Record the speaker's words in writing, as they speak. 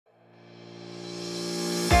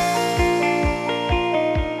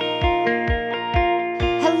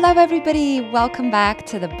Hello, everybody. Welcome back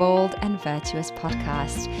to the Bold and Virtuous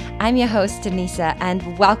podcast. I'm your host, Denisa,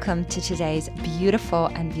 and welcome to today's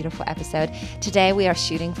beautiful episode. Today, we are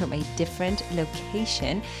shooting from a different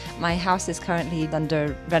location. My house is currently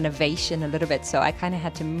under renovation a little bit, so I kind of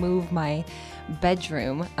had to move my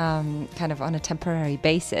bedroom kind of on a temporary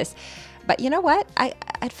basis. But you know what?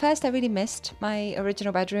 At first I really missed my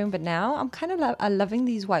original bedroom, but now I'm kind of loving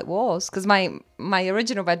these white walls because my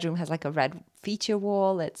original bedroom has like a red feature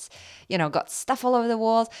wall. It's, got stuff all over the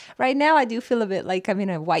walls. Right now I do feel a bit like I'm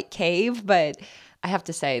in a white cave, but I have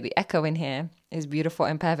to say the echo in here is beautiful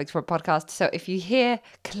and perfect for a podcast. So if you hear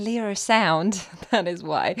clearer sound, that is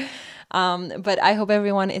why. But I hope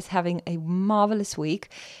everyone is having a marvelous week.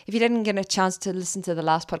 If you didn't get a chance to listen to the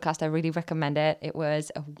last podcast, I really recommend it. It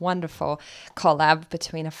was a wonderful collab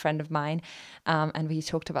between a friend of mine, and we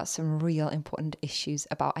talked about some real important issues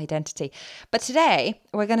about identity. But today,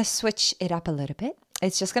 we're going to switch it up a little bit.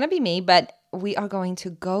 It's just going to be me, but we are going to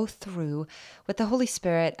go through with the Holy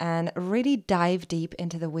Spirit and really dive deep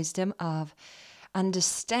into the wisdom of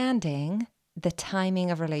understanding the timing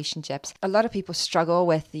of relationships. A lot of people struggle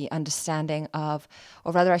with the understanding of,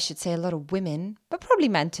 or rather I should say a lot of women, but probably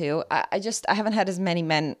men too. I haven't had as many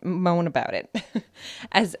men moan about it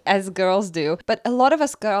as girls do. But a lot of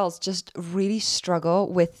us girls just really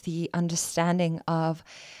struggle with the understanding of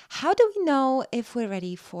how do we know if we're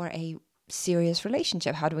ready for a serious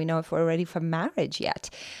relationship? How do we know if we're ready for marriage yet?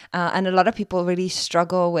 And a lot of people really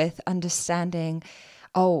struggle with understanding,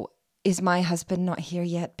 is my husband not here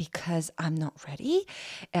yet because I'm not ready?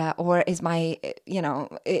 Or is my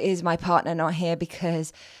partner not here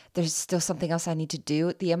because there's still something else I need to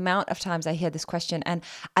do? The amount of times I hear this question, and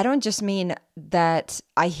I don't just mean that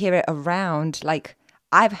I hear it around, like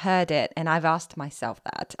I've heard it and I've asked myself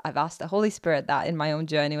that. I've asked the Holy Spirit that in my own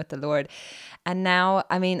journey with the Lord. And now,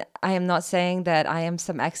 I am not saying that I am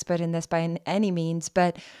some expert in this by any means,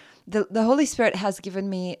 but the Holy Spirit has given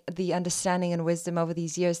me the understanding and wisdom over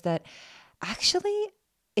these years that actually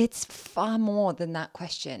it's far more than that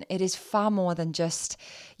question. It is far more than just,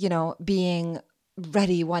 being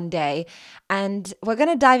ready one day. And we're going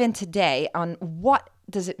to dive in today on what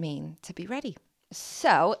does it mean to be ready.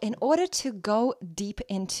 So in order to go deep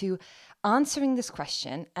into answering this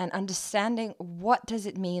question and understanding what does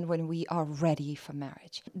it mean when we are ready for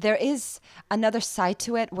marriage, there is another side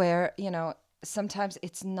to it where, sometimes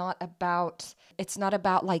it's not about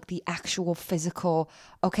like the actual physical,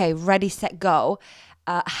 okay, ready, set, go.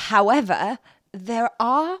 However, there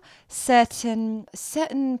are certain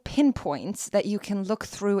pinpoints that you can look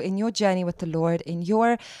through in your journey with the Lord, in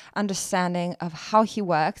your understanding of how He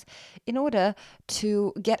works, in order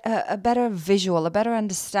to get a better visual, a better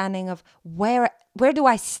understanding of where do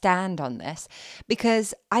I stand on this?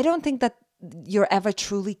 Because I don't think that you're ever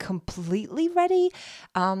truly completely ready.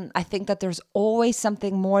 I think that there's always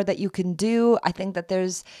something more that you can do. I think that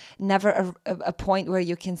there's never a point where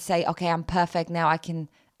you can say, okay, I'm perfect. Now I can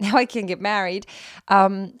get married.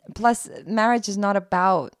 Plus, marriage is not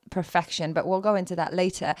about perfection, but we'll go into that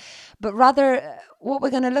later. But rather, what we're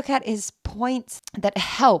going to look at is points that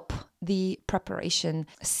help the preparation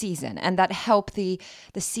season and that help the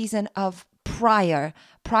season of prior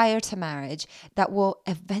to marriage, that will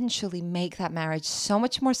eventually make that marriage so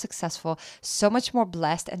much more successful, so much more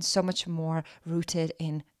blessed, and so much more rooted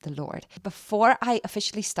in the Lord. Before I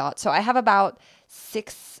officially start, so I have about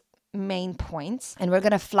 6 main points, and we're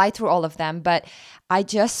going to fly through all of them, but I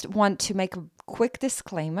just want to make a quick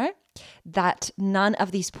disclaimer that none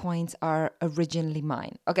of these points are originally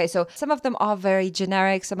mine. Okay, so some of them are very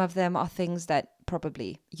generic, some of them are things that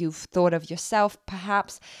probably you've thought of yourself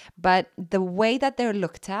perhaps, but the way that they're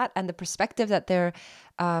looked at and the perspective that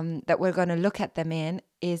that we're going to look at them in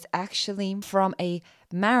is actually from a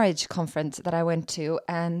marriage conference that I went to,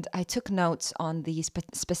 and I took notes on these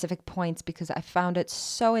specific points because I found it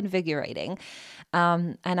so invigorating.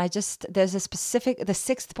 And there's the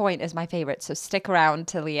 6th point is my favorite, so stick around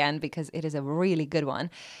till the end because it is a really good one.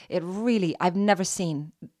 I've never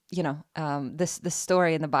seen this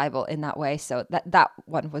story in the Bible in that way. So that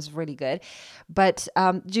one was really good. But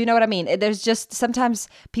do you know what I mean? There's just sometimes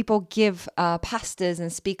people give pastors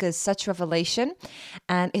and speakers such revelation,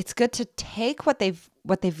 and it's good to take what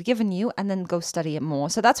they've given you and then go study it more.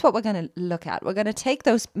 So that's what we're going to look at. We're going to take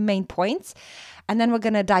those main points and then we're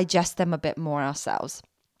going to digest them a bit more ourselves.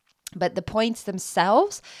 But the points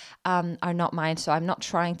themselves are not mine, so I'm not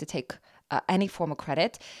trying to take any form of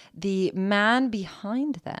credit. The man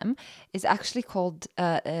behind them is actually called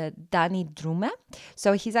Dani Drume.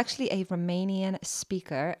 So he's actually a Romanian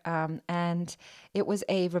speaker, and it was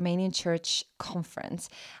a Romanian church conference.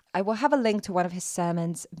 I will have a link to one of his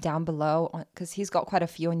sermons down below because he's got quite a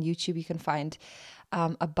few on YouTube. You can find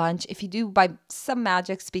a bunch. If you do by some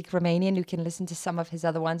magic speak Romanian, you can listen to some of his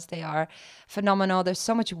other ones. They are phenomenal. There's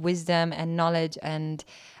so much wisdom and knowledge and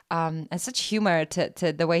such humor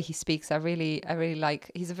to the way he speaks. I really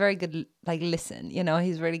like. He's a very good listen.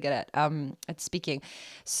 He's really good at speaking.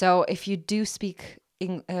 So if you do speak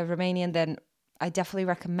in Romanian, then I definitely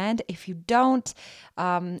recommend. If you don't,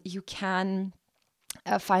 you can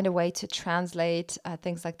find a way to translate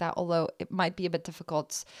things like that. Although it might be a bit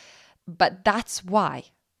difficult. But that's why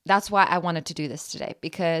I wanted to do this today,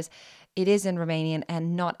 because it is in Romanian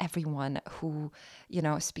and not everyone who,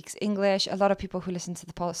 speaks English. A lot of people who listen to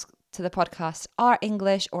the podcast are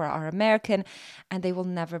English or are American, and they will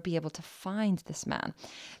never be able to find this man.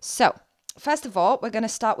 So first of all, we're going to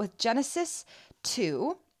start with Genesis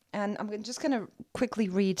 2, and I'm just going to quickly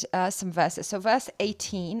read some verses. So verse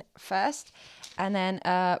 18 first, and then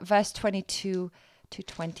verse 22 to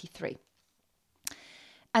 23.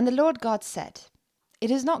 And the Lord God said, "It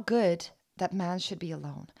is not good that man should be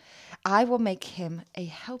alone. I will make him a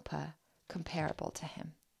helper comparable to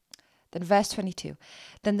him." Then verse 22.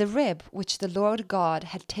 Then the rib which the Lord God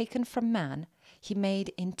had taken from man, he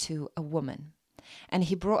made into a woman. And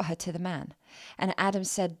he brought her to the man. And Adam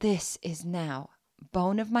said, "This is now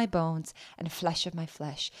bone of my bones and flesh of my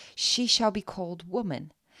flesh. She shall be called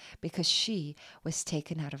woman, because she was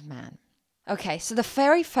taken out of man." Okay, so the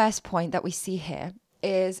very first point that we see here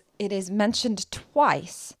is it is mentioned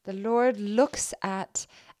twice. The Lord looks at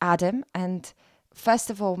Adam and first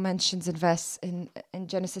of all mentions in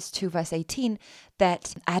Genesis 2 verse 18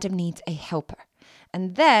 that Adam needs a helper.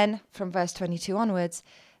 And then from verse 22 onwards,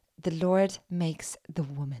 the Lord makes the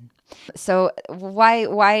woman. So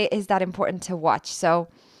why is that important to watch? So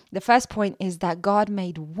the first point is that God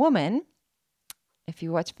made woman. If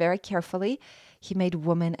you watch very carefully, he made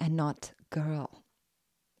woman and not girl.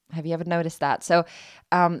 Have you ever noticed that? So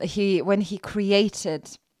when he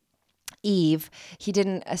created Eve, he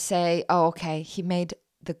didn't say, "Oh, okay, he made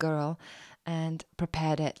the girl and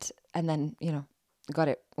prepared it and then,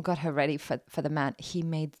 got her ready for the man." He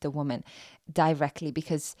made the woman directly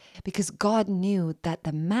because God knew that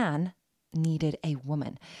the man needed a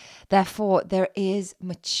woman. Therefore, there is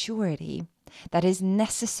maturity that is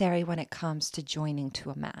necessary when it comes to joining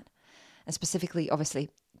to a man, and specifically, obviously,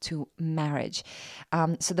 to marriage.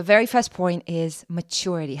 So the very first point is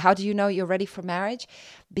maturity. How do you know you're ready for marriage?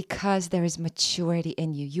 Because there is maturity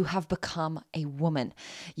in you. You have become a woman.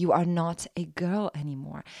 You are not a girl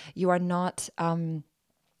anymore. You are not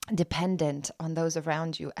dependent on those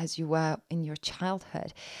around you as you were in your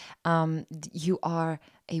childhood. You are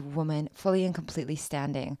a woman fully and completely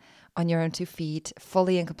standing on your own 2 feet,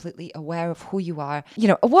 fully and completely aware of who you are.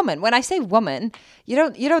 A woman. When I say woman, you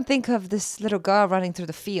don't think of this little girl running through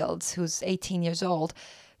the fields who's 18 years old.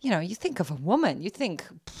 You think of a woman, you think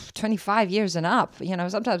 25 years and up.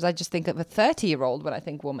 Sometimes I just think of a 30-year-old when I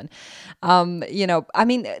think woman.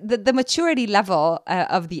 The maturity level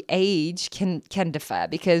of the age can differ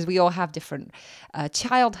because we all have different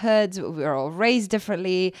childhoods. We're all raised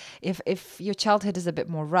differently. If your childhood is a bit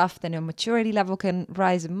more rough, then your maturity level can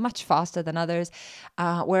rise much faster than others.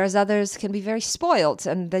 Whereas others can be very spoiled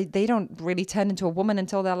and they don't really turn into a woman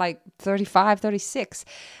until they're like 35, 36.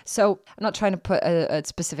 So I'm not trying to put a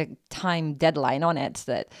specific time deadline on it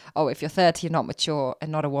that, oh, if you're 30, you're not mature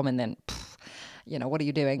and not a woman, then, what are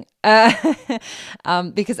you doing?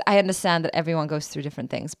 Because I understand that everyone goes through different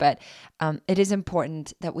things, but it is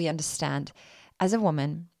important that we understand as a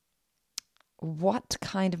woman, what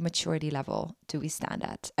kind of maturity level do we stand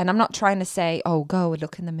at? And I'm not trying to say, oh, go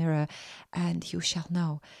look in the mirror and you shall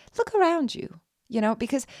know. Look around you,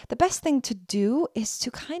 because the best thing to do is to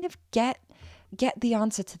kind of get the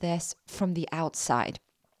answer to this from the outside.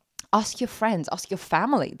 Ask your friends, ask your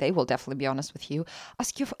family. They will definitely be honest with you.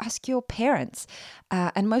 Ask your parents.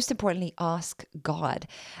 And most importantly, ask God.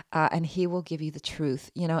 And he will give you the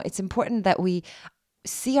truth. It's important that we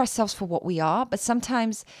see ourselves for what we are, but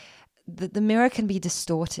sometimes the mirror can be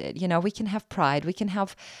distorted. We can have pride, we can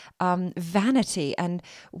have vanity, and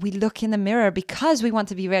we look in the mirror because we want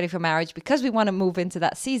to be ready for marriage, because we want to move into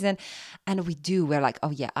that season. And we're like,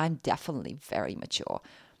 oh yeah, I'm definitely very mature.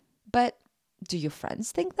 But do your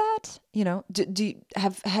friends think that? Do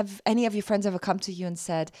have any of your friends ever come to you and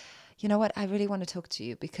said, you know what, I really want to talk to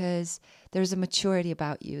you because there's a maturity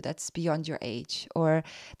about you that's beyond your age, or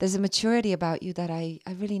there's a maturity about you that I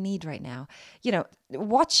really need right now.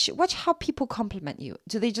 Watch how people compliment you.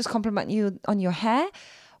 Do they just compliment you on your hair,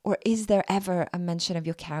 or is there ever a mention of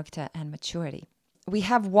your character and maturity? We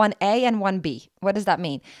have 1A and 1B. What does that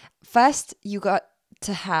mean? First, you got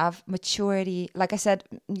to have maturity. Like I said,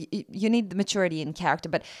 you need the maturity in character,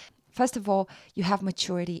 but first of all, you have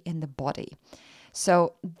maturity in the body.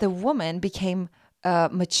 So the woman became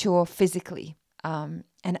mature physically. And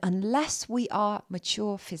unless we are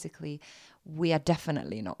mature physically, we are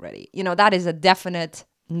definitely not ready. That is a definite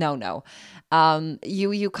no.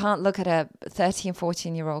 You can't look at a 13,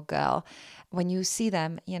 14-year-old girl when you see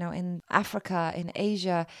them, in Africa, in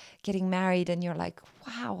Asia, getting married, and you're like,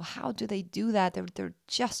 wow, how do they do that? They're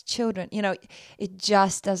just children. It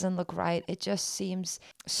just doesn't look right. It just seems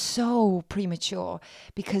so premature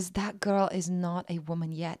because that girl is not a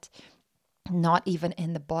woman yet. Not even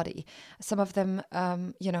in the body. Some of them,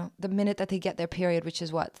 the minute that they get their period, which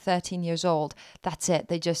is 13 years old, that's it.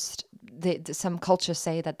 Some cultures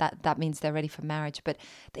say that means they're ready for marriage, but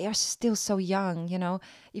they are still so young,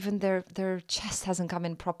 even their chest hasn't come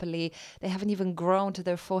in properly. They haven't even grown to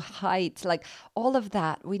their full height. Like all of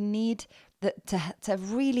that, we need to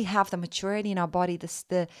really have the maturity in our body,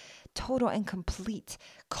 the total and complete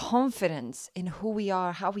confidence in who we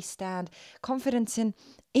are, how we stand, confidence in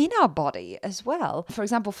our body as well. For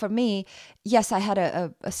example, for me, yes, I had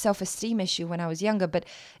a self-esteem issue when I was younger, but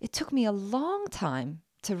it took me a long time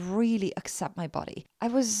to really accept my body. I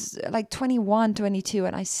was like 21, 22,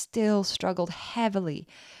 and I still struggled heavily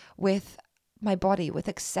with my body, with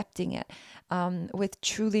accepting it, with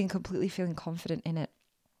truly and completely feeling confident in it.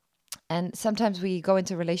 And sometimes we go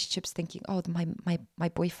into relationships thinking, oh, my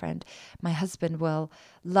boyfriend, my husband will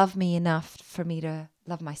love me enough for me to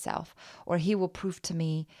love myself, or he will prove to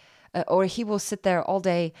me, or he will sit there all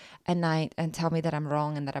day and night and tell me that I'm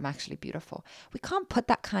wrong and that I'm actually beautiful. We can't put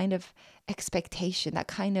that kind of expectation, that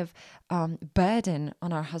kind of burden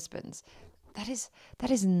on our husbands. That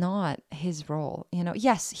is not his role.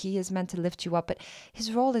 Yes, he is meant to lift you up, but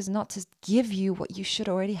his role is not to give you what you should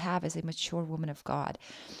already have as a mature woman of God.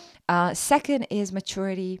 Second is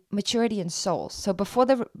maturity in soul. So before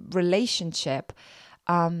the relationship,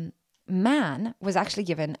 man was actually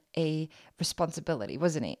given a responsibility,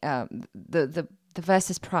 wasn't he? The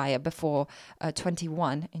verses prior, before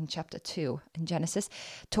 21 in chapter 2 in Genesis,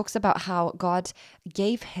 talks about how God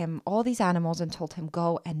gave him all these animals and told him,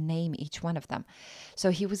 go and name each one of them.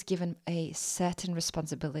 So he was given a certain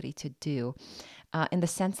responsibility to do, in the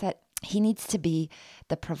sense that he needs to be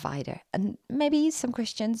the provider. And maybe some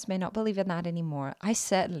Christians may not believe in that anymore. I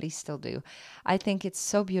certainly still do. I think it's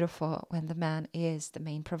so beautiful when the man is the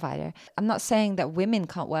main provider. I'm not saying that women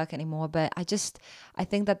can't work anymore, but I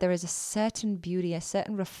think that there is a certain beauty, a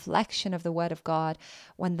certain reflection of the word of God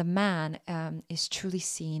when the man is truly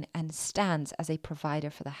seen and stands as a provider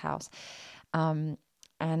for the house.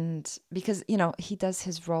 And because, he does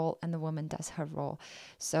his role and the woman does her role.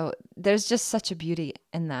 So there's just such a beauty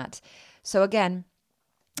in that. So again,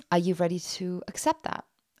 are you ready to accept that?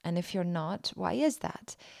 And if you're not, why is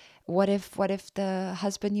that? What if the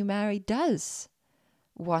husband you marry does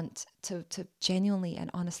want to genuinely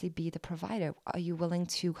and honestly be the provider? Are you willing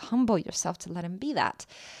to humble yourself to let him be that?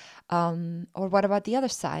 Or what about the other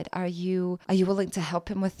side? Are you willing to help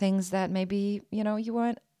him with things that maybe,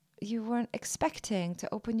 you weren't expecting, to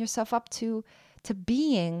open yourself up to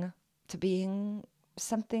being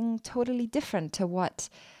something totally different to what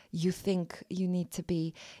you think you need to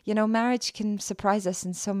be. Marriage can surprise us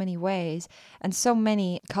in so many ways, and so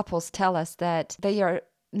many couples tell us that they are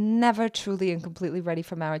never truly and completely ready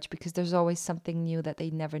for marriage because there's always something new that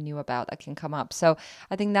they never knew about that can come up. So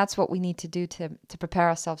I think that's what we need to do to prepare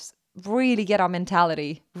ourselves, really get our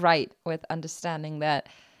mentality right with understanding that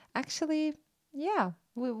actually, yeah,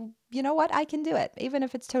 you know what? I can do it, even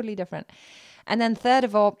if it's totally different. And then third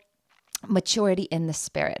of all, maturity in the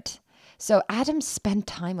spirit. So Adam spent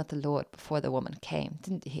time with the Lord before the woman came,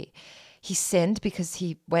 didn't he? He sinned because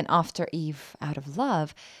he went after Eve out of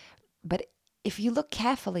love. But if you look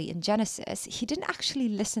carefully in Genesis, he didn't actually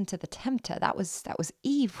listen to the tempter. That was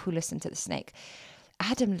Eve who listened to the snake.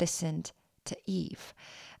 Adam listened to Eve.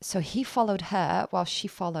 So he followed her while she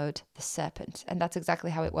followed the serpent. And that's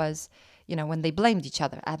exactly how it was, when they blamed each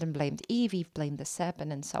other. Adam blamed Eve, Eve blamed the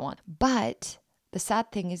serpent, and so on. But the sad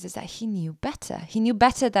thing is that he knew better. He knew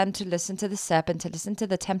better than to listen to the serpent, to listen to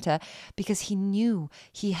the tempter, because he knew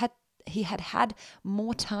he had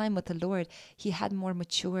more time with the Lord. He had more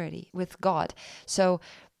maturity with God. So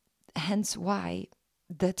hence why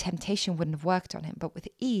the temptation wouldn't have worked on him. But with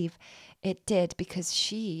Eve, it did, because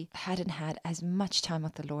she hadn't had as much time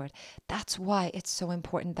with the Lord. That's why it's so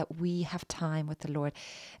important that we have time with the Lord.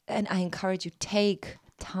 And I encourage you, take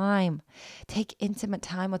intimate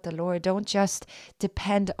time with the Lord. Don't just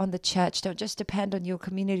depend on the church. Don't just depend on your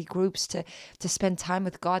community groups to spend time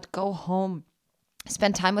with God. Go home.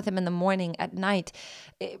 Spend time with him in the morning, at night,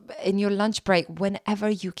 in your lunch break,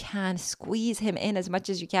 whenever you can. Squeeze him in as much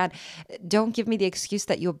as you can. Don't give me the excuse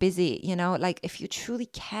that you're busy. Like, if you truly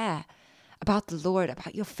care about the Lord,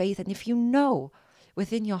 about your faith, and if you know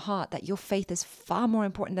within your heart that your faith is far more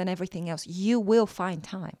important than everything else, you will find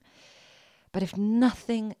time. But if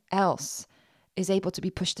nothing else is able to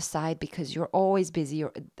be pushed aside because you're always busy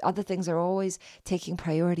or other things are always taking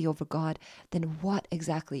priority over God, then what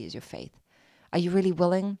exactly is your faith? Are you really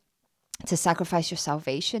willing to sacrifice your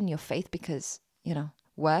salvation, your faith, because,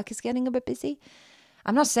 work is getting a bit busy?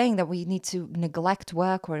 I'm not saying that we need to neglect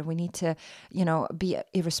work or we need to, be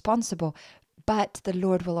irresponsible, but the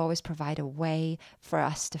Lord will always provide a way for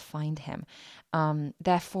us to find him.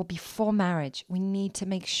 Therefore, before marriage, we need to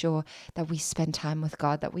make sure that we spend time with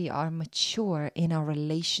God, that we are mature in our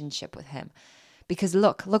relationship with him. Because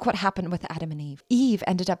look what happened with Adam and Eve. Eve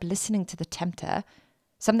ended up listening to the tempter,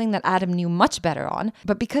 something that Adam knew much better on.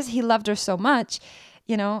 But because he loved her so much,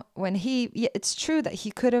 it's true that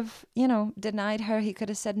he could have, denied her. He could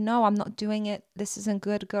have said, no, I'm not doing it. This isn't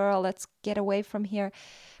good, girl. Let's get away from here.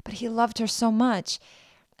 But he loved her so much.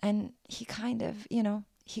 And he kind of,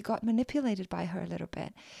 he got manipulated by her a little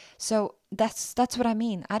bit. So that's what I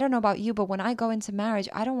mean. I don't know about you, but when I go into marriage,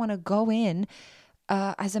 I don't want to go in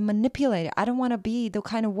as a manipulator. I don't want to be the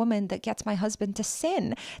kind of woman that gets my husband to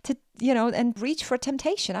sin, and reach for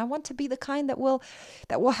temptation. I want to be the kind that will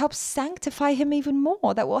help sanctify him even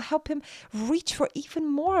more, that will help him reach for even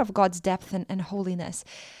more of God's depth and holiness.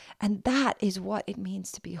 And that is what it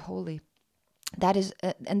means to be holy. That is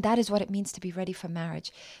what it means to be ready for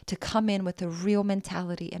marriage, to come in with a real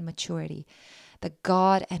mentality and maturity. The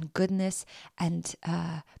God and goodness and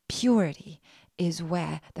purity is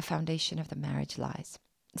where the foundation of the marriage lies.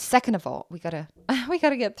 Second of all, we gotta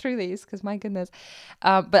get through these, because my goodness.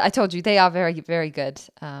 But I told you, they are very, very good.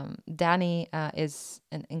 Danny is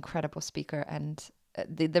an incredible speaker, and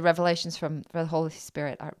the revelations from the Holy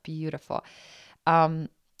Spirit are beautiful.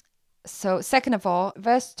 So second of all,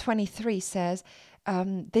 verse 23 says,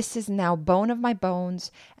 this is now bone of my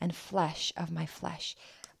bones and flesh of my flesh.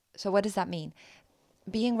 So what does that mean?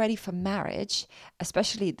 Being ready for marriage,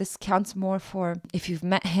 especially this counts more for if you've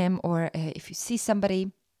met him or if you see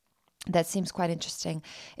somebody that seems quite interesting.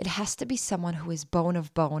 It has to be someone who is bone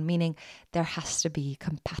of bone, meaning there has to be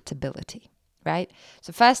compatibility, right?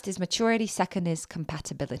 So first is maturity. Second is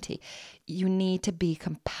compatibility. You need to be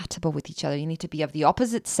compatible with each other. You need to be of the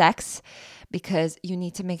opposite sex, because you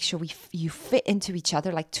need to make sure you fit into each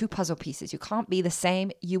other like two puzzle pieces. You can't be the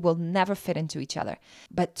same. You will never fit into each other.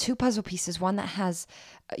 But two puzzle pieces, one that has,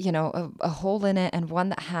 a hole in it and one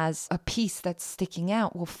that has a piece that's sticking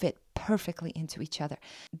out, will fit perfectly into each other.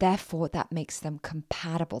 Therefore, that makes them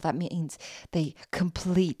compatible. That means they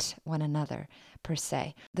complete one another, per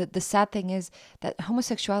se. The sad thing is that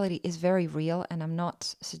homosexuality is very real, and I'm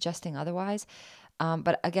not suggesting otherwise.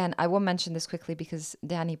 But again, I will mention this quickly because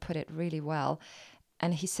Danny put it really well.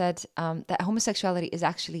 And he said that homosexuality is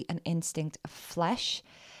actually an instinct of flesh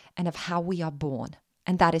and of how we are born.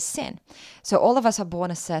 And that is sin. So all of us are born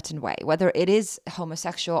a certain way, whether it is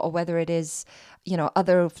homosexual or whether it is,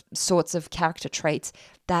 other sorts of character traits.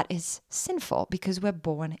 That is sinful because we're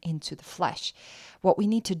born into the flesh. What we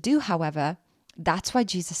need to do, however, that's why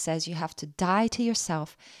Jesus says you have to die to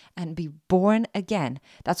yourself and be born again.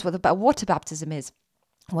 That's what the water baptism is.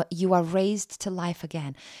 You are raised to life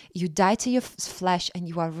again. You die to your flesh and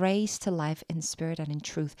you are raised to life in spirit and in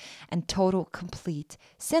truth and total, complete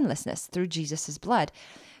sinlessness through Jesus's blood.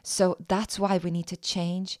 So that's why we need to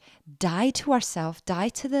change, die to ourselves, die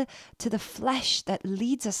to the flesh that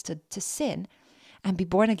leads us to sin, and be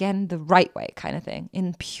born again the right way, kind of thing,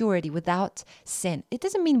 in purity, without sin. It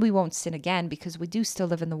doesn't mean we won't sin again, because we do still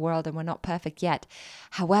live in the world and we're not perfect yet.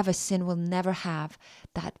 However, sin will never have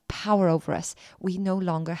that power over us. We no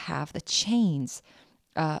longer have the chains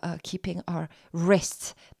keeping our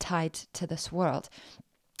wrists tied to this world.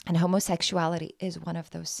 And homosexuality is one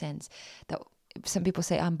of those sins that some people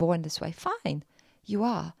say, I'm born this way. Fine, you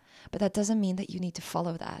are. But that doesn't mean that you need to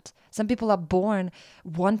follow that. Some people are born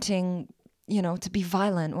wanting to be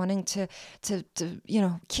violent, wanting to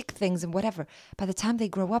kick things and whatever. By the time they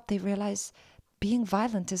grow up, they realize being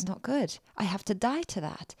violent is not good. I have to die to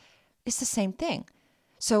that. It's the same thing.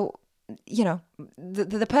 So,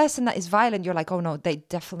 the person that is violent, you're like, oh no, they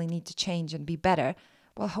definitely need to change and be better.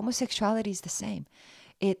 Well, homosexuality is the same.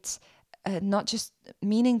 It's not just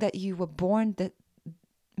meaning that you were born that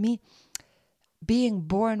being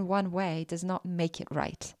born one way does not make it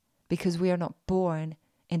right, because we are not born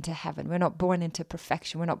into heaven. We're not born into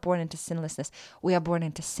perfection. We're not born into sinlessness. We are born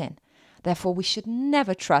into sin. Therefore, we should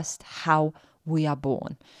never trust how we are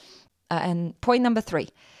born. And point number 3,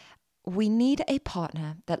 we need a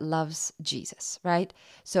partner that loves Jesus, right?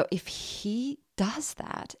 So if he does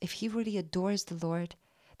that, if he really adores the Lord,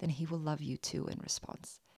 then he will love you too in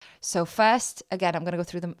response. So first, again, I'm going to go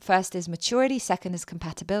through them. First is maturity. Second is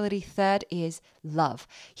compatibility. Third is love.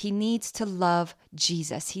 He needs to love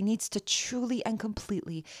Jesus. He needs to truly and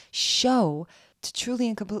completely show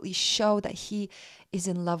that he is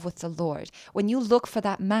in love with the Lord. When you look for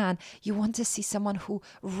that man, you want to see someone who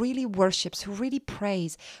really worships, who really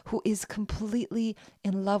prays, who is completely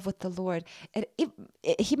in love with the Lord.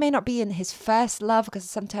 He may not be in his first love, because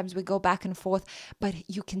sometimes we go back and forth, but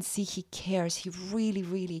you can see he cares. He really,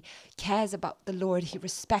 really cares about the Lord. He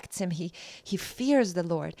respects him. He fears the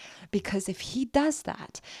Lord, because if he does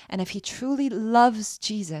that, and if he truly loves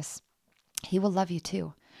Jesus, he will love you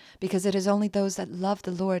too. Because it is only those that love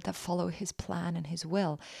the Lord that follow his plan and his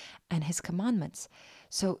will and his commandments.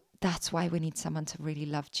 So that's why we need someone to really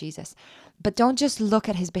love Jesus. But don't just look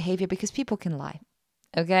at his behavior, because people can lie.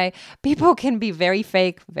 Okay? People can be very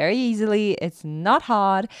fake very easily. It's not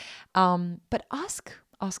hard. But ask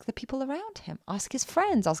the people around him. Ask his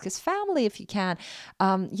friends. Ask his family if you can.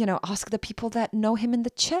 Ask the people that know him in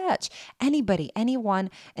the church. Anybody,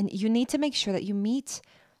 anyone. And you need to make sure that you meet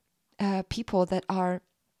people that are,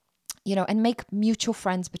 and make mutual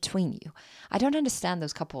friends between you. I don't understand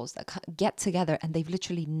those couples that get together and they've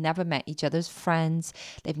literally never met each other's friends.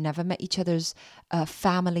 They've never met each other's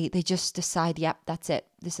family. They just decide, yep, that's it.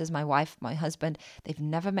 This is my wife, my husband. They've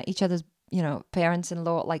never met each other's,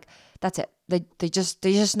 parents-in-law. Like, that's it. They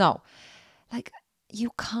just know. Like, you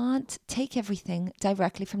can't take everything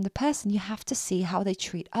directly from the person. You have to see how they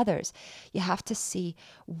treat others. You have to see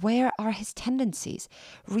where are his tendencies.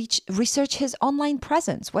 Research his online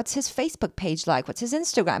presence. What's his Facebook page like? What's his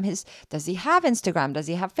Instagram? Does he have Instagram? Does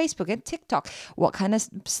he have Facebook and TikTok? What kind of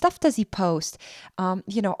stuff does he post?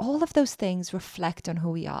 All of those things reflect on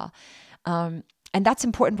who we are. And that's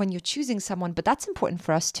important when you're choosing someone, but that's important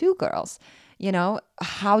for us too, girls.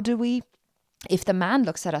 How do we... If the man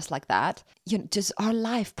looks at us like that, does our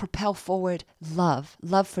life propel forward love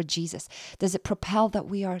for Jesus? Does it propel that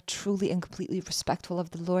we are truly and completely respectful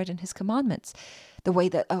of the Lord and his commandments? The way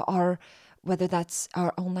that whether that's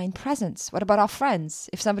our online presence. What about our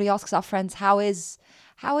friends? If somebody asks our friends, how is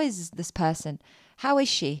this person? How is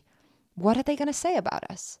she? What are they going to say about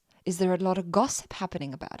us? Is there a lot of gossip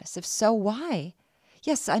happening about us? If so, why?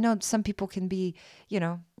 Yes, I know some people can be,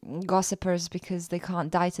 gossipers because they can't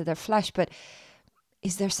die to their flesh, but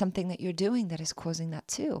is there something that you're doing that is causing that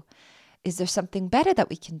too? Is there something better that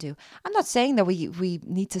we can do? I'm not saying that we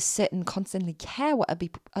need to sit and constantly care what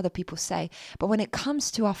other people say, but when it comes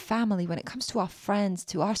to our family, when it comes to our friends,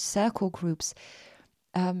 to our circle groups,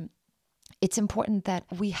 it's important that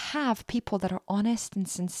we have people that are honest and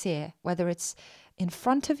sincere, whether it's in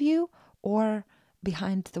front of you or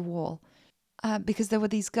behind the wall. Because there were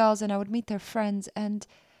these girls and I would meet their friends, and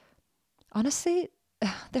honestly,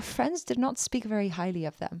 their friends did not speak very highly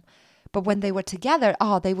of them. But when they were together,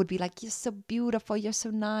 they would be like, you're so beautiful, you're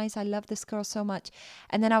so nice, I love this girl so much.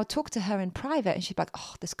 And then I would talk to her in private and she'd be like,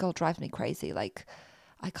 oh, this girl drives me crazy. Like,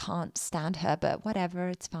 I can't stand her, but whatever,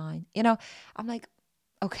 it's fine. I'm like,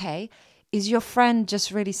 okay, is your friend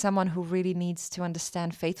just really someone who really needs to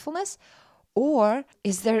understand faithfulness? Or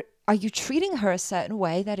are you treating her a certain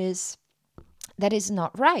way that is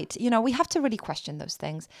not right? We have to really question those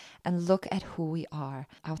things and look at who we are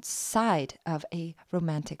outside of a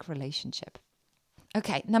romantic relationship.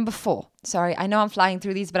 Okay, number 4. Sorry, I know I'm flying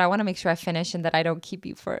through these, but I want to make sure I finish and that I don't keep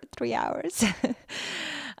you for 3 hours.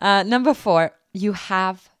 Number 4, you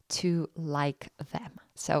have to like them.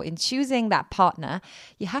 So in choosing that partner,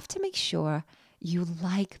 you have to make sure you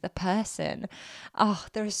like the person.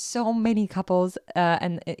 There are so many couples,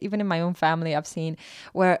 and even in my own family, I've seen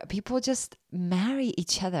where people just marry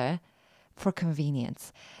each other for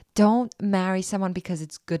convenience. Don't marry someone because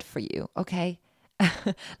it's good for you, okay?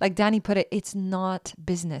 Like Danny put it, it's not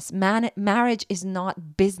business. Marriage is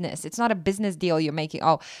not business. It's not a business deal you're making.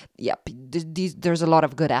 There's a lot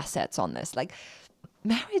of good assets on this. Like,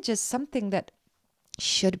 marriage is something that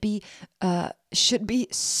should be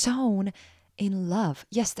sown in love.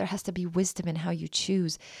 Yes, there has to be wisdom in how you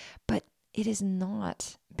choose, but it is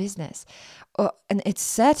not business. And it's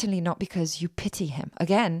certainly not because you pity him.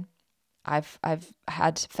 Again, I've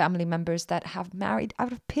had family members that have married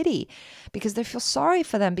out of pity because they feel sorry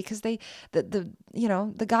for them because the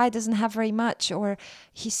guy doesn't have very much, or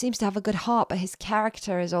he seems to have a good heart but his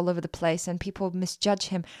character is all over the place and people misjudge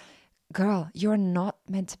him. Girl, you're not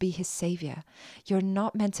meant to be his savior. You're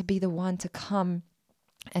not meant to be the one to come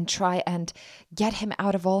and try and get him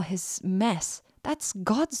out of all his mess. That's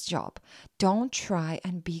God's job. Don't try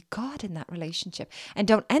and be God in that relationship. And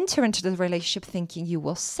don't enter into the relationship thinking you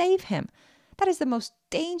will save him. That is the most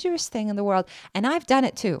dangerous thing in the world. And I've done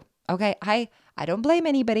it too. Okay. I don't blame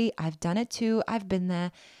anybody. I've done it too. I've been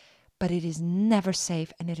there. But it is never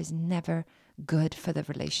safe and it is never good for the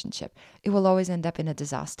relationship. It will always end up in a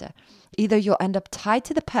disaster. Either you'll end up tied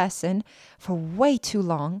to the person for way too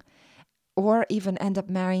long, or even end up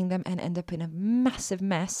marrying them and end up in a massive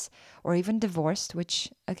mess, or even divorced, which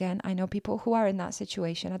again, I know people who are in that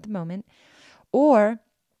situation at the moment, or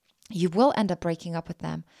you will end up breaking up with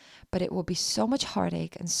them, but it will be so much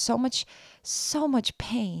heartache and so much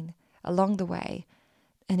pain along the way.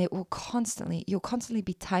 And you'll constantly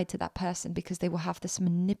be tied to that person because they will have this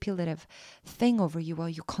manipulative thing over you where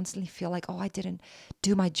you constantly feel like, oh, I didn't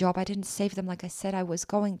do my job. I didn't save them like I said I was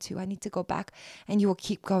going to. I need to go back. And you will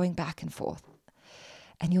keep going back and forth.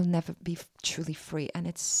 And you'll never be truly free. And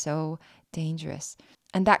it's so dangerous.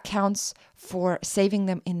 And that counts for saving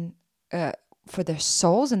them for their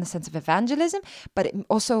souls in the sense of evangelism, but it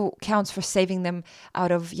also counts for saving them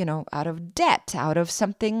out of debt, out of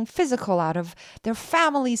something physical, out of their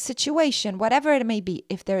family situation, whatever it may be.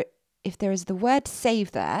 If there is the word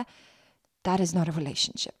save there, that is not a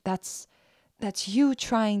relationship. That's you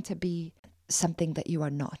trying to be something that you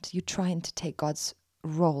are not. You trying to take God's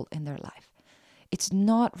role in their life. It's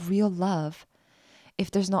not real love if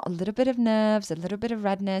there's not a little bit of nerves, a little bit of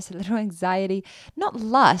redness, a little anxiety, not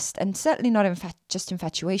lust, and certainly not just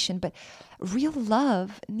infatuation, but real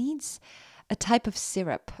love needs a type of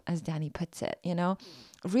syrup, as Danny puts it,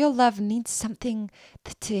 Real love needs something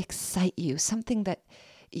to excite you, something that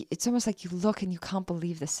it's almost like you look and you can't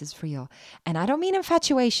believe this is real. And I don't mean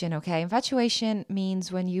infatuation, okay? Infatuation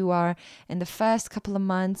means when you are in the first couple of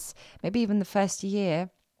months, maybe even the first year,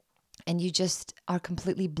 and you just are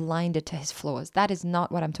completely blinded to his flaws. That is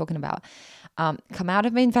not what I'm talking about. Come out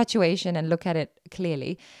of infatuation and look at it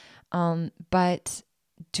clearly. But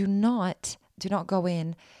do not go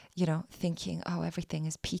in, thinking, oh, everything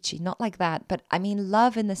is peachy. Not like that. But I mean,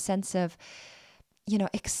 love in the sense of,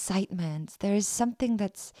 excitement. There is something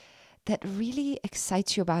that really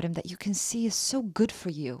excites you about him that you can see is so good for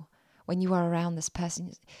you when you are around this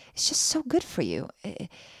person. It's just so good for you.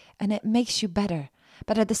 And it makes you better.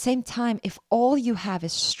 But at the same time, if all you have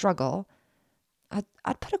is struggle,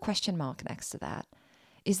 I'd put a question mark next to that.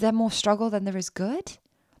 Is there more struggle than there is good?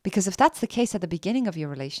 Because if that's the case at the beginning of your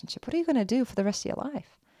relationship, what are you going to do for the rest of your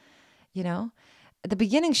life? The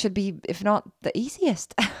beginning should be, if not the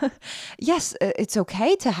easiest. Yes, it's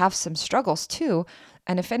okay to have some struggles too.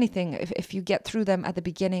 And if anything, if you get through them at the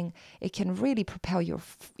beginning, it can really propel your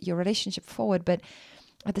relationship forward. But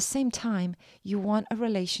at the same time, you want a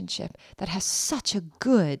relationship that has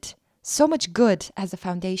so much good as a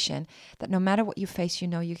foundation that no matter what you face,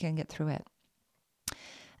 you can get through it.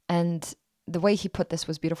 And the way he put this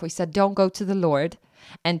was beautiful. He said, don't go to the Lord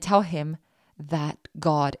and tell him that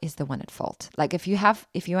God is the one at fault. Like if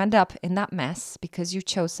you end up in that mess because you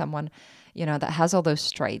chose someone, that has all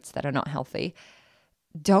those traits that are not healthy,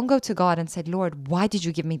 don't go to God and say, Lord, why did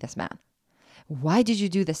you give me this man? Why did you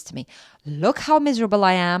do this to me? Look how miserable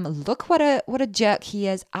I am. Look what a jerk he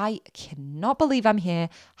is. I cannot believe I'm here.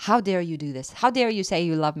 How dare you do this? How dare you say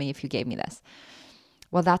you love me if you gave me this?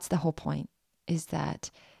 Well, that's the whole point, is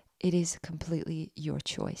that it is completely your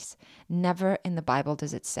choice. Never in the Bible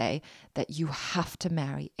does it say that you have to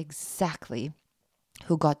marry exactly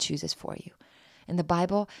who God chooses for you. In the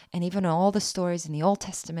Bible, and even in all the stories in the Old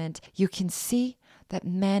Testament, you can see that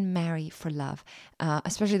men marry for love,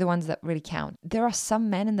 especially the ones that really count. There are some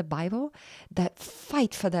men in the Bible that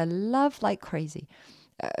fight for their love like crazy.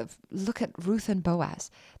 Look at Ruth and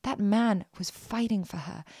Boaz. That man was fighting for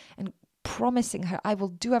her and promising her, I will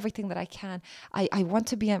do everything that I can. I want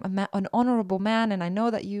to be an honorable man, and I know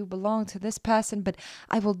that you belong to this person, but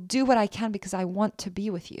I will do what I can because I want to be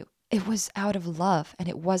with you. It was out of love, and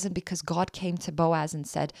it wasn't because God came to Boaz and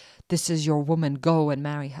said, this is your woman, go and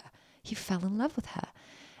marry her. He fell in love with her.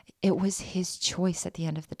 It was his choice at the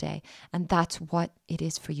end of the day. And that's what it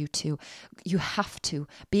is for you too. You have to.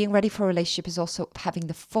 Being ready for a relationship is also having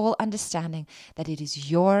the full understanding that it is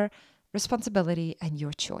your responsibility and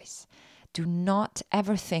your choice. Do not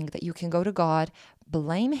ever think that you can go to God,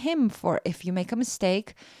 blame him for if you make a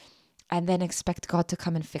mistake, and then expect God to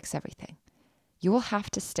come and fix everything. You will have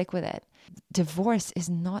to stick with it. Divorce is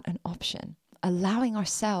not an option. Allowing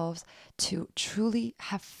ourselves to truly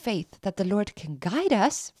have faith that the Lord can guide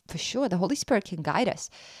us, for sure, the Holy Spirit can guide us.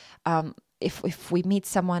 If we meet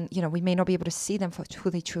someone, we may not be able to see them for who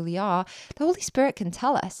they truly are, the Holy Spirit can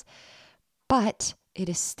tell us, but it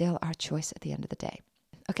is still our choice at the end of the day.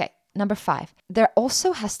 Okay, number 5, there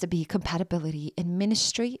also has to be compatibility in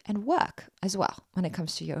ministry and work as well when it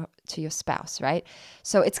comes to your spouse, right?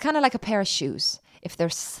 So it's kind of like a pair of shoes. If they're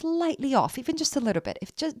slightly off, even just a little bit,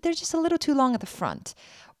 they're just a little too long at the front,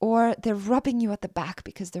 or they're rubbing you at the back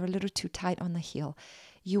because they're a little too tight on the heel,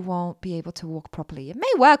 you won't be able to walk properly. It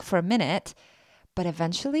may work for a minute, but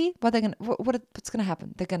eventually, what's going to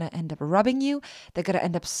happen? They're going to end up rubbing you. They're going to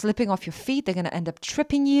end up slipping off your feet. They're going to end up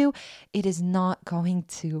tripping you. It is not going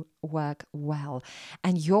to work well.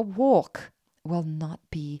 And your walk will not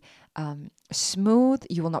be smooth.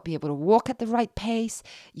 You will not be able to walk at the right pace.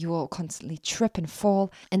 You will constantly trip and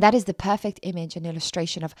fall. And that is the perfect image and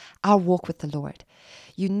illustration of our walk with the Lord.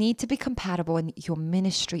 You need to be compatible in your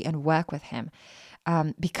ministry and work with Him.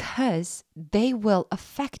 Because they will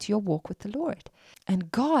affect your walk with the Lord.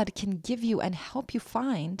 And God can give you and help you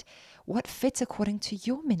find what fits according to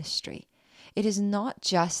your ministry. It is not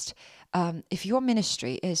just if your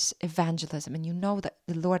ministry is evangelism and you know that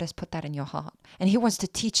the Lord has put that in your heart and He wants to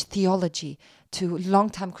teach theology to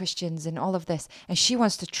long-time Christians and all of this, and she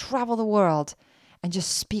wants to travel the world and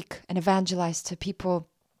just speak and evangelize to people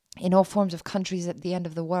in all forms of countries at the end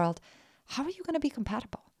of the world, how are you going to be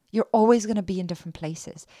compatible? You're always going to be in different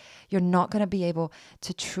places. You're not going to be able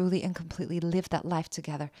to truly and completely live that life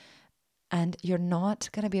together. And you're not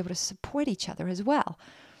going to be able to support each other as well.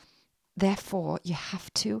 Therefore, you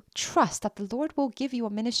have to trust that the Lord will give you a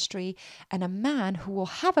ministry and a man who will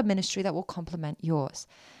have a ministry that will complement yours,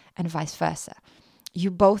 and vice versa.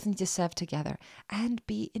 You both need to serve together and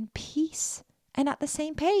be in peace and at the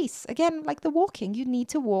same pace. Again, like the walking, you need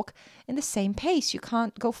to walk in the same pace. You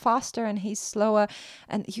can't go faster and he's slower,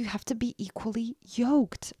 and you have to be equally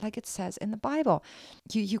yoked, like it says in the Bible.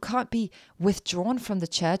 You can't be withdrawn from the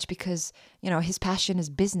church because, his passion is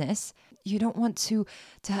business. You don't want to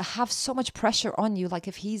have so much pressure on you, like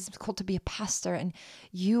if he's called to be a pastor and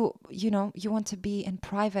you want to be in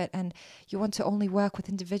private and you want to only work with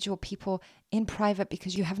individual people in private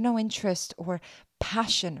because you have no interest or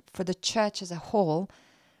passion for the church as a whole,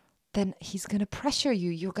 then he's going to pressure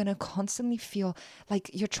you. You're going to constantly feel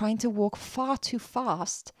like you're trying to walk far too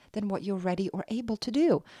fast than what you're ready or able to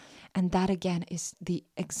do. And that again is the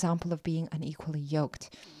example of being unequally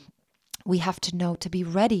yoked. We have to know, to be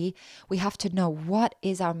ready, we have to know what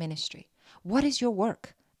is our ministry. What is your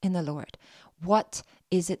work in the Lord? What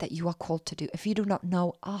is it that you are called to do? If you do not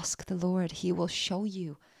know, ask the Lord. He will show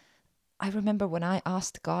you. I remember when I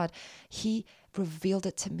asked God, He revealed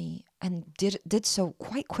it to me and did so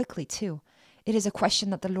quite quickly too. It is a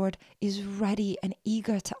question that the Lord is ready and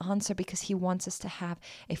eager to answer because He wants us to have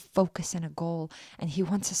a focus and a goal, and He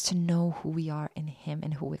wants us to know who we are in Him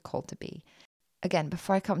and who we're called to be. Again,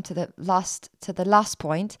 before I come to the last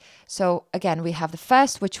point, so again, we have the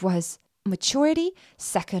first, which was maturity.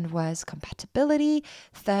 Second was compatibility.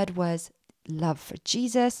 Third was love for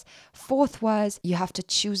Jesus. Fourth was you have to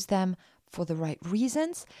choose them for the right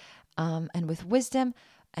reasons and with wisdom.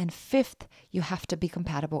 And fifth, you have to be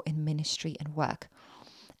compatible in ministry and work.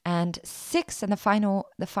 And sixth, and the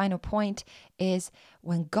final point is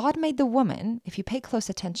when God made the woman, if you pay close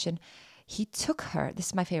attention, He took her. This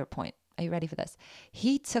is my favorite point. Are you ready for this?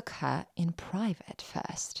 He took her in private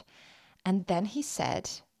first. And then He said,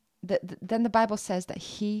 then the Bible says that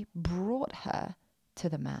He brought her to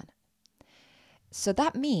the man. So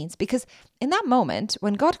that means, because in that moment,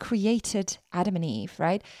 when God created Adam and Eve,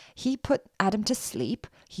 right, He put Adam to sleep.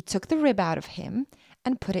 He took the rib out of him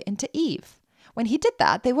and put it into Eve. When He did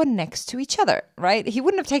that, they were next to each other, right? He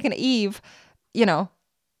wouldn't have taken Eve,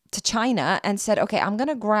 to China and said, okay, I'm going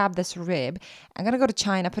to grab this rib. I'm going to go to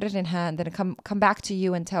China, put it in her, and then come back to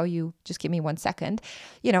you and tell you, just give me 1 second.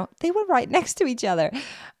 They were right next to each other.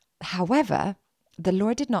 However, the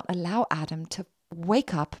Lord did not allow Adam to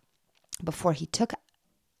wake up before He took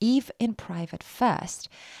Eve in private first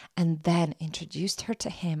and then introduced her to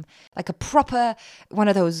him like a proper one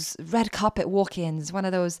of those red carpet walk-ins, one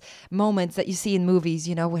of those moments that you see in movies,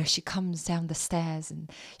 where she comes down the stairs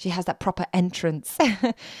and she has that proper entrance.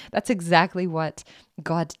 That's exactly what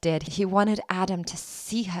God did. He wanted Adam to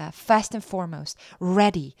see her first and foremost,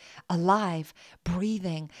 ready, alive,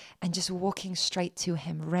 breathing, and just walking straight to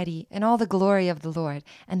Him, ready in all the glory of the Lord.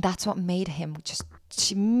 And that's what made him just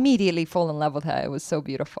immediately fall in love with her. It was so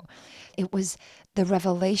beautiful. It was the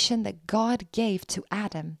revelation that God gave to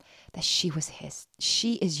Adam that she was his.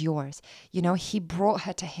 She is yours. He brought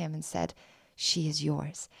her to him and said, she is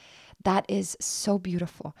yours. That is so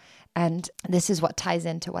beautiful. And this is what ties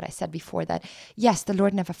into what I said before, that yes, the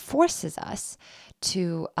Lord never forces us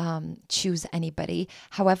to choose anybody.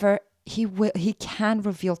 However, he can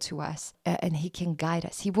reveal to us and he can guide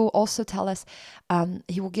us. He will also tell us,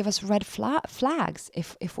 he will give us red flags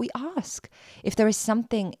if we ask. If there is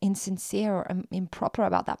something insincere or improper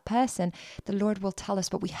about that person, the Lord will tell us,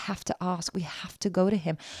 but we have to ask. We have to go to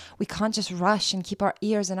him. We can't just rush and keep our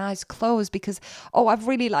ears and eyes closed because, I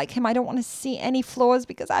really like him. I don't want to see any flaws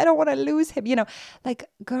because I don't want to lose him.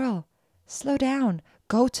 Girl, slow down.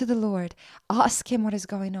 Go to the Lord, ask him what is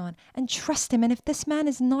going on, and trust him. And if this man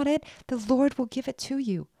is not it, the Lord will give it to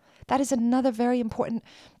you. That is another very important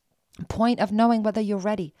point of knowing whether you're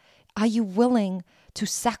ready. Are you willing to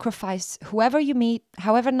sacrifice whoever you meet,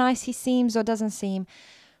 however nice he seems or doesn't seem?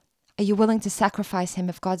 Are you willing to sacrifice him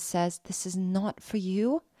if God says, this is not for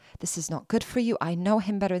you, this is not good for you, I know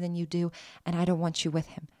him better than you do, and I don't want you with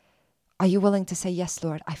him? Are you willing to say, yes,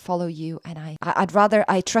 Lord, I follow you, and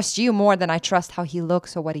I trust you more than I trust how he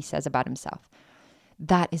looks or what he says about himself?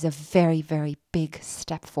 That is a very, very big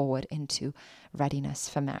step forward into readiness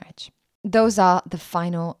for marriage. Those are the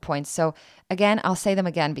final points. So again, I'll say them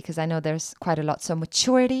again because I know there's quite a lot. So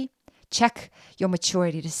maturity, check your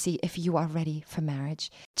maturity to see if you are ready for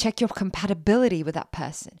marriage. Check your compatibility with that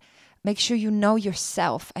person. Make sure you know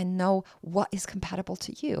yourself and know what is compatible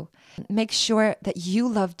to you. Make sure that you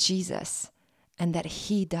love Jesus and that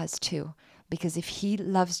he does too. Because if he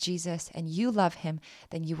loves Jesus and you love him,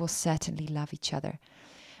 then you will certainly love each other.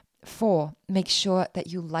 4, make sure that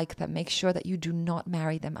you like them. Make sure that you do not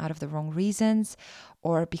marry them out of the wrong reasons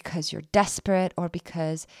or because you're desperate or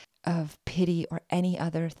because of pity or any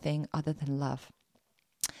other thing other than love.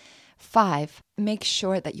 5, make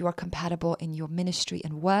sure that you are compatible in your ministry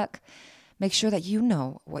and work. Make sure that you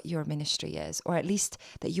know what your ministry is, or at least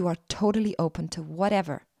that you are totally open to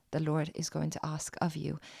whatever the Lord is going to ask of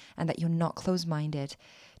you, and that you're not closed-minded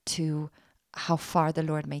to how far the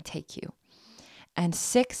Lord may take you. And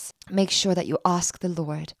 6, make sure that you ask the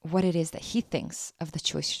Lord what it is that he thinks of the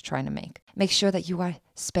choice you're trying to make. Make sure that you are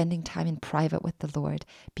spending time in private with the Lord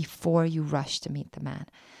before you rush to meet the man.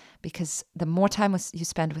 Because the more time you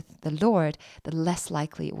spend with the Lord, the less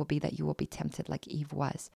likely it will be that you will be tempted like Eve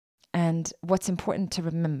was. And what's important to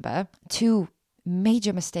remember, 2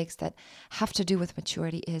 major mistakes that have to do with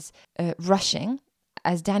maturity is rushing.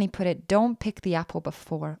 As Danny put it, don't pick the apple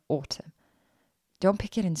before autumn. Don't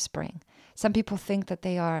pick it in spring. Some people think that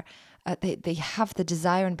they have the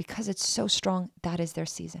desire, and because it's so strong, that is their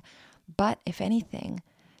season. But if anything,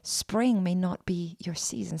 spring may not be your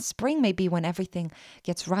season. Spring may be when everything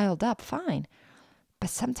gets riled up, fine.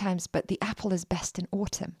 But the apple is best in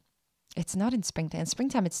autumn. It's not in springtime. In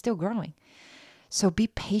springtime, it's still growing. So be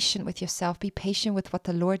patient with yourself. Be patient with what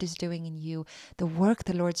the Lord is doing in you, the work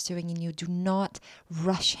the Lord's doing in you. Do not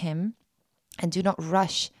rush him and do not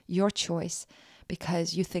rush your choice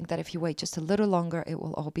because you think that if you wait just a little longer, it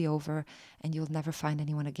will all be over and you'll never find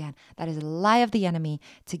anyone again. That is a lie of the enemy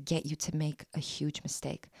to get you to make a huge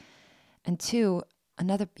mistake. And 2,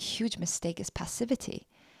 another huge mistake is passivity.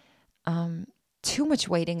 Too much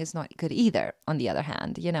waiting is not good either, on the other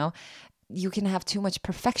hand. You can have too much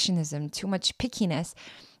perfectionism, too much pickiness.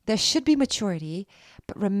 There should be maturity,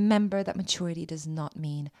 but remember that maturity does not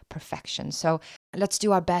mean perfection. So let's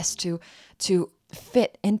do our best to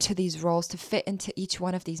fit into these roles, to fit into each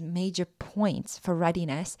one of these major points for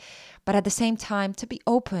readiness, but at the same time to be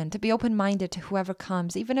open-minded to whoever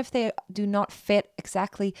comes, even if they do not fit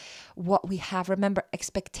exactly what we have. Remember,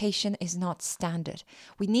 expectation is not standard.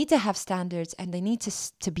 We need to have standards and they need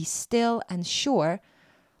to be still and sure,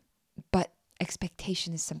 but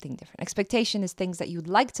expectation is something different. Expectation is things that you'd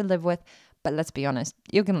like to live with, but let's be honest,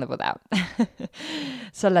 you can live without.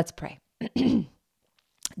 So let's pray.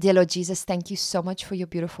 Dear Lord Jesus, thank you so much for your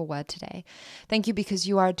beautiful word today. Thank you because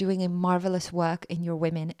you are doing a marvelous work in your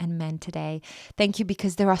women and men today. Thank you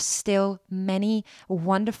because there are still many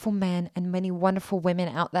wonderful men and many wonderful women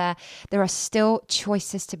out there. There are still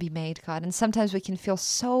choices to be made, God. And sometimes we can feel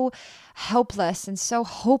so helpless and so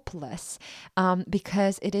hopeless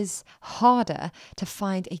because it is harder to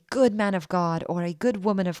find a good man of God or a good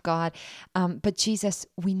woman of God. But Jesus,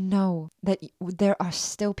 we know that there are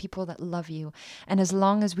still people that love you. And as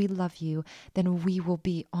long as we love you, then we will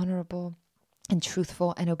be honorable and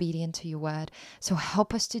truthful and obedient to your word. So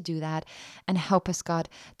help us to do that and help us, God,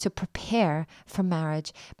 to prepare for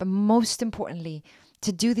marriage. But most importantly,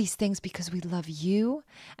 to do these things because we love you,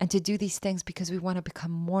 and to do these things because we want to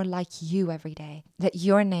become more like you every day. Let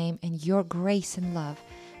your name and your grace and love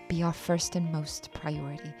be our first and most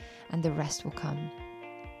priority, and the rest will come.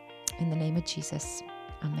 In the name of Jesus,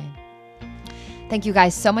 amen. Thank you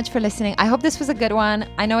guys so much for listening. I hope this was a good one.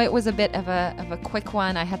 I know it was a bit of a quick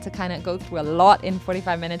one. I had to kind of go through a lot in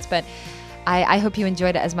 45 minutes, but I hope you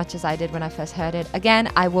enjoyed it as much as I did when I first heard it.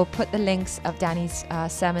 Again, I will put the links of Danny's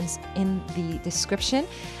sermons in the description.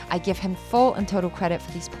 I give him full and total credit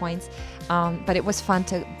for these points, but it was fun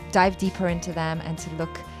to dive deeper into them and to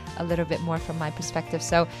look a little bit more from my perspective.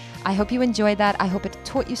 So I hope you enjoyed that. I hope it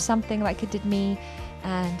taught you something like it did me,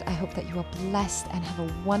 and I hope that you are blessed and have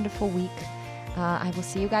a wonderful week. I will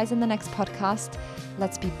see you guys in the next podcast.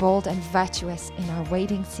 Let's be bold and virtuous in our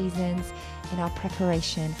waiting seasons, in our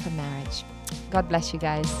preparation for marriage. God bless you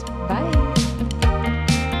guys. Bye.